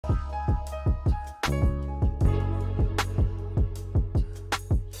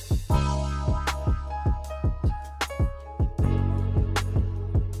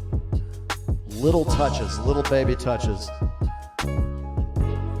Little touches, little baby touches.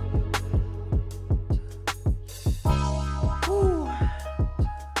 Woo.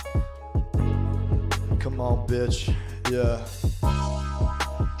 Come on, bitch. Yeah.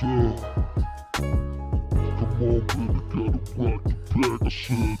 Come on, baby, gotta rock the pack of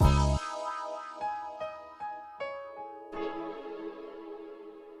shit.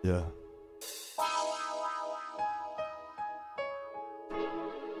 Yeah.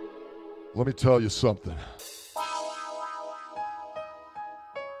 Let me tell you something.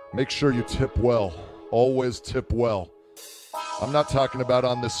 Make sure you tip well. Always tip well. I'm not talking about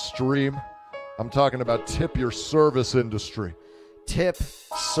on this stream. I'm talking about tip your service industry. Tip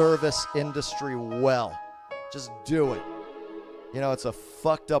service industry well. Just do it. You know, it's a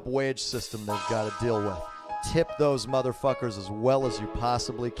fucked up wage system they've got to deal with. Tip those motherfuckers as well as you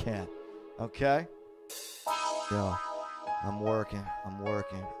possibly can. Okay? Yo, I'm working.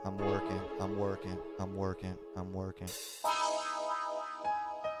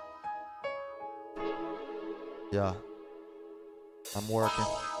 Yeah.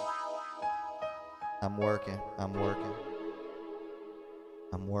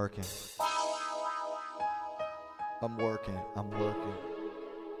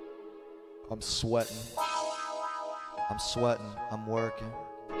 working.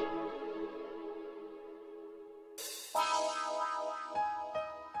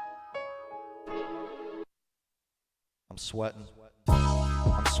 I'm sweating.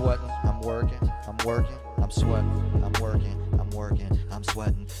 I'm working. I'm sweating. I'm working. I'm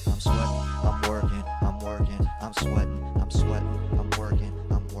sweating. I'm working. I'm sweating.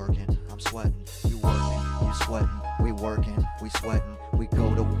 I'm working. I'm sweating. You working. You sweating. We working. We sweating. We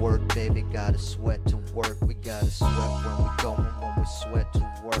go to work, baby. Gotta sweat to work. We gotta sweat when we going. When we sweat to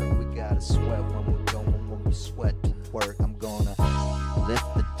work. We gotta sweat when we going. When we sweat to work. I'm gonna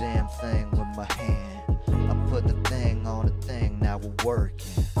lift the damn thing with my hand. I put the thing on the thing. Now we're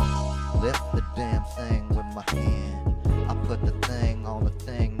working. Lift the damn thing with my hand. I put the thing on the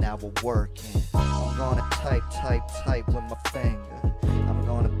thing, now we're working. I'm gonna type with my finger. I'm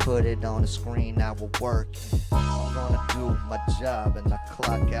gonna put it on the screen, now we're working. I'm gonna do my job and I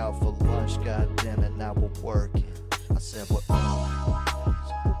clock out for lunch, god damn it, now we're working. I said we're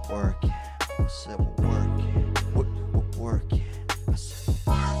working. I said we're working. We're working. I said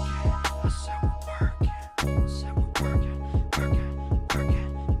we're working. I said we're working. I said we're working.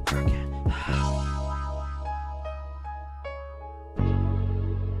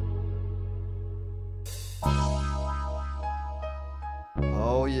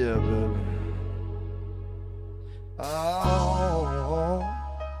 Oh yeah, baby. Oh,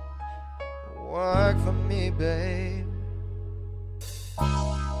 work for me, babe.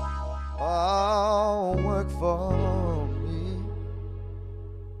 Oh, work for me.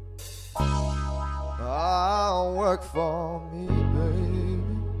 Oh, work for me, baby.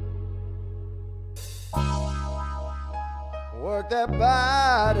 Work that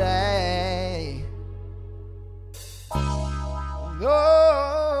body. No,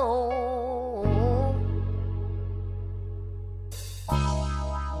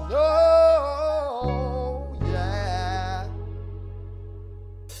 yeah,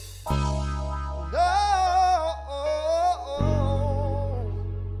 no,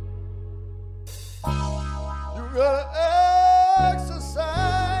 you gotta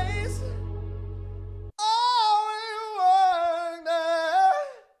exercise. Oh, you work there,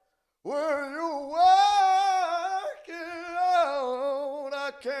 where you working out,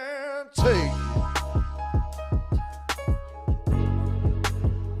 I can't take.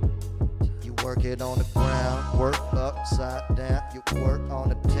 Work it on the ground, work upside down. You work on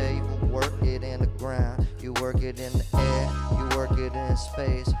the table, work it in the ground. You work it in the air, you work it in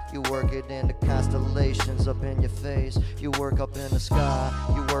space. You work it in the constellations up in your face. You work up in the sky,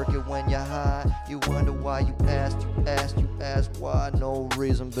 you work it when you're high. You wonder why you ask why. No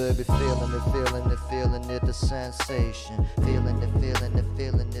reason, baby, feeling it, the sensation. Feeling it,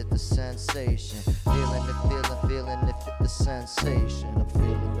 the sensation. Feeling it, the sensation. I'm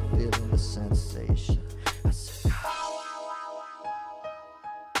feeling the sensation. I said,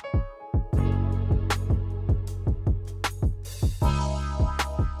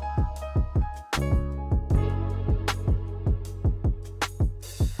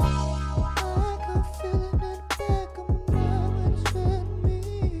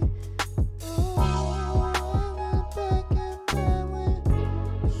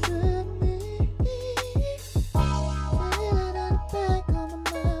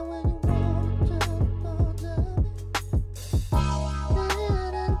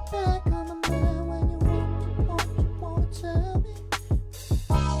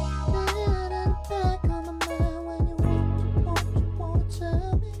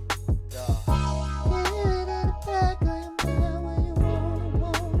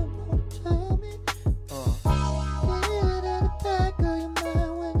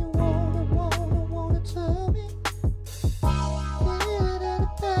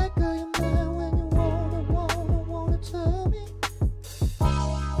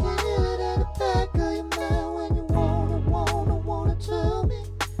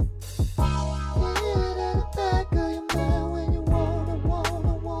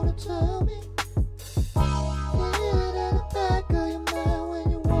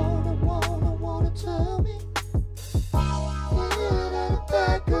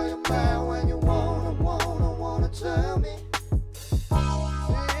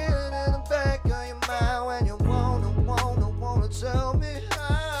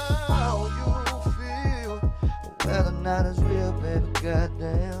 not as real, baby,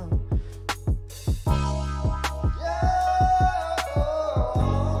 goddamn.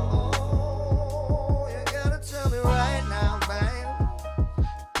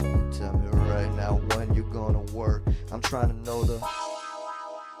 I'm trying to know the...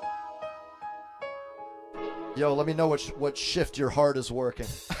 Yo, let me know what shift your heart is working.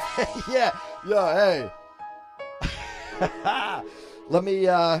 Yeah, yo, hey. Let me,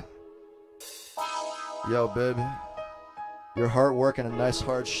 Yo, baby. Your heart working a nice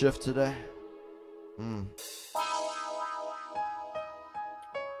hard shift today? Mine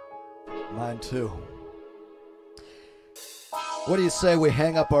too. What do you say we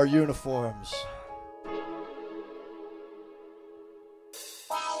hang up our uniforms?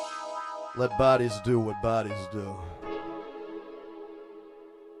 Let bodies do what bodies do.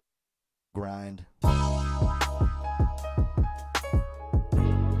 Grind.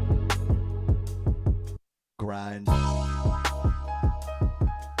 Grind.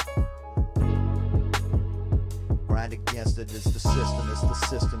 Grind against it, it's the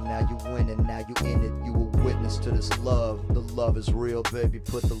system, now you winning, now you in it, you a witness to this love, the love is real, baby,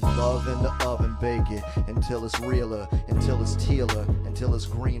 put the love in the oven, bake it, until it's realer, until it's tealer, until it's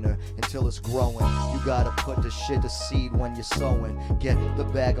greener, until it's growing, you gotta put the shit to seed when you're sowing, get the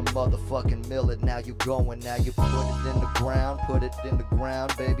bag of motherfucking millet, now you going, now you put it in the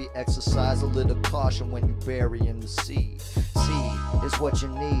ground, baby, exercise a little caution when you burying the seed, is what you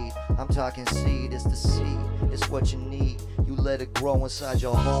need, I'm talking seed, it's the seed, it's what you need, you let it grow inside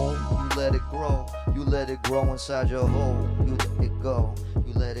your home, you let it grow inside your home, you let it go,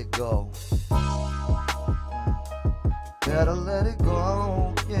 you let it go, gotta let it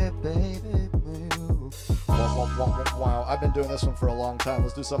go, yeah baby. Wow, I've been doing this one for a long time,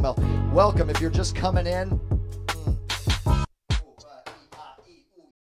 let's do something else. Welcome, if you're just coming in,